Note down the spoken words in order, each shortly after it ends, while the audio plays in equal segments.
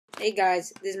Hey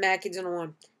guys, this is Matt Kids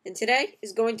 101, and today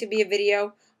is going to be a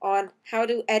video on how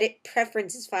to edit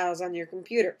preferences files on your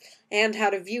computer and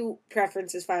how to view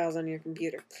preferences files on your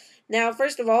computer. Now,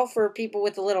 first of all, for people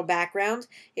with a little background,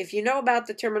 if you know about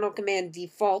the terminal command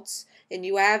defaults and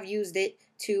you have used it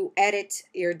to edit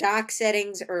your dock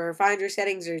settings or Finder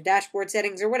settings or dashboard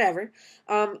settings or whatever,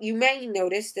 you may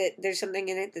notice that there's something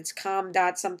in it that's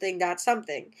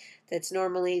com.something.something. That's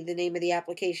normally the name of the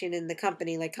application in the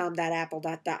company, like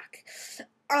com.apple.dock.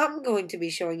 I'm going to be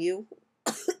showing you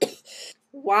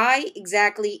why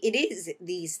exactly it is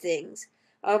these things.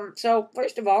 So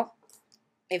first of all,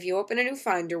 if you open a new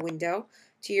Finder window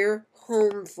to your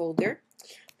Home folder,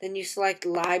 then you select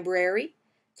Library,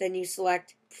 then you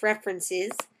select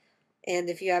Preferences, and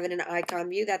if you have it in icon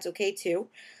view, that's okay too.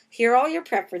 Here are all your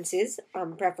preferences,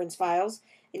 preference files,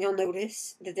 and you'll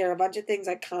notice that there are a bunch of things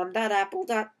like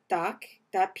com.apple.dock,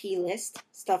 .plist,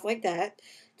 stuff like that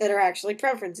are actually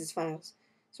preferences files.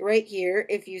 So right here,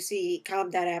 if you see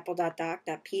com.apple.dock,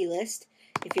 .plist,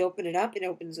 if you open it up, it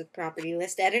opens with Property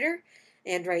List Editor.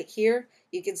 And right here,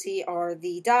 you can see are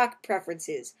the dock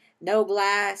preferences. No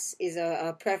glass is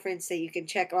a preference that you can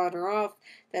check on or off.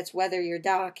 That's whether your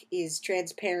dock is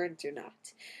transparent or not.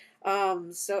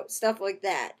 So stuff like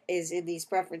that is in these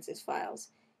preferences files.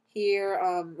 Here,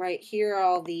 right here, are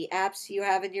all the apps you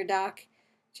have in your dock.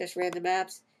 Just random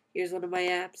apps. Here's one of my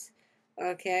apps.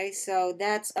 Okay, so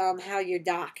that's how your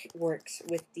dock works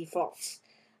with defaults.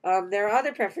 There are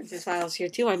other preferences files here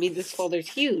too. I mean, this folder's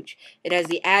huge. It has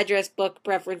the address book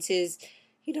preferences,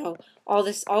 you know, all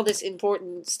this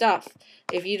important stuff.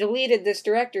 If you deleted this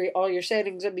directory, all your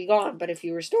settings would be gone. But if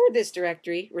you restored this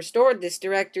directory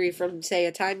from, say,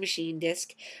 a Time Machine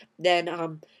disk, then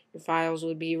your files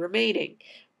would be remaining,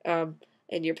 and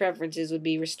your preferences would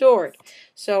be restored.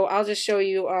 So I'll just show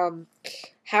you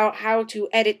how to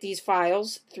edit these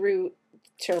files through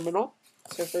Terminal.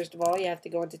 So first of all, you have to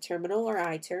go into Terminal or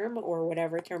iTerm or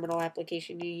whatever terminal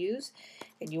application you use,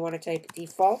 and you want to type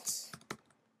defaults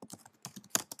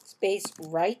space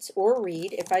write or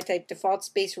read. If I type default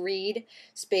space read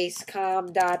space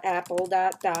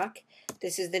com.apple.dock,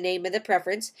 this is the name of the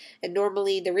preference, and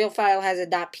normally the real file has a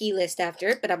 .plist after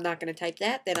it, but I'm not going to type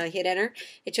that. Then I hit enter.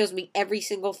 It shows me every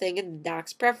single thing in the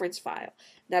doc's preference file.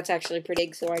 That's actually pretty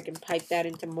big, so I can pipe that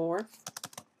into more.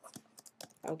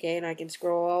 Okay, and I can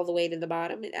scroll all the way to the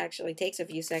bottom. It actually takes a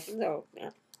few seconds. Oh,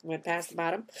 yeah, went past the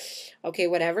bottom. Okay,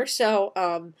 whatever. So,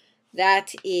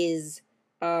 that is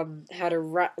how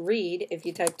to read. If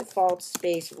you type default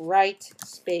space write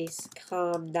space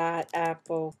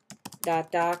com.apple.dock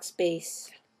space,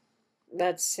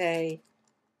 let's say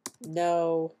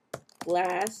no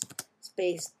glass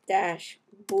space dash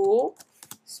bool,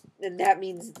 and that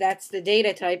means that's the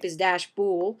data type is dash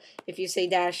bool. If you say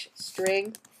dash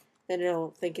string, then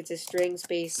it'll think it's a string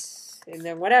space and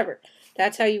then whatever.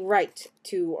 That's how you write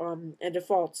to a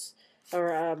defaults or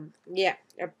a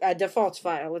defaults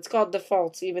file. It's called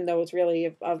defaults, even though it's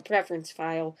really a preference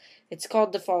file. It's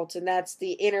called defaults, and that's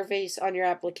the interface on your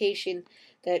application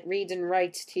that reads and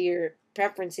writes to your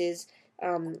preferences.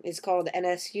 Is called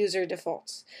NS User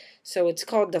Defaults. So it's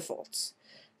called defaults.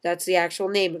 That's the actual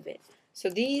name of it. So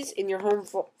these in your home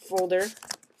folder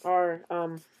are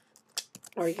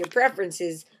your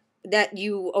preferences that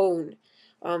you own.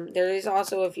 There is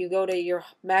also, if you go to your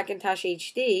Macintosh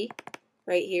HD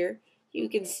right here, you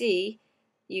can see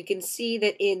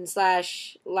that in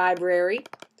 /library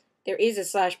there is a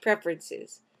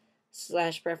 /preferences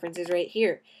right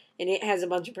here, and it has a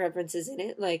bunch of preferences in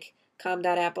it, like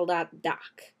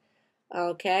com.apple.dock.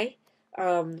 Okay,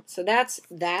 so that's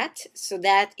that. So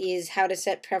that is how to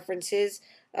set preferences.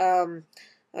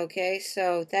 Okay,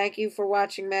 so thank you for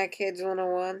watching Matt Kids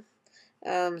 101.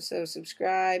 So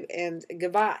subscribe and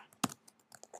goodbye.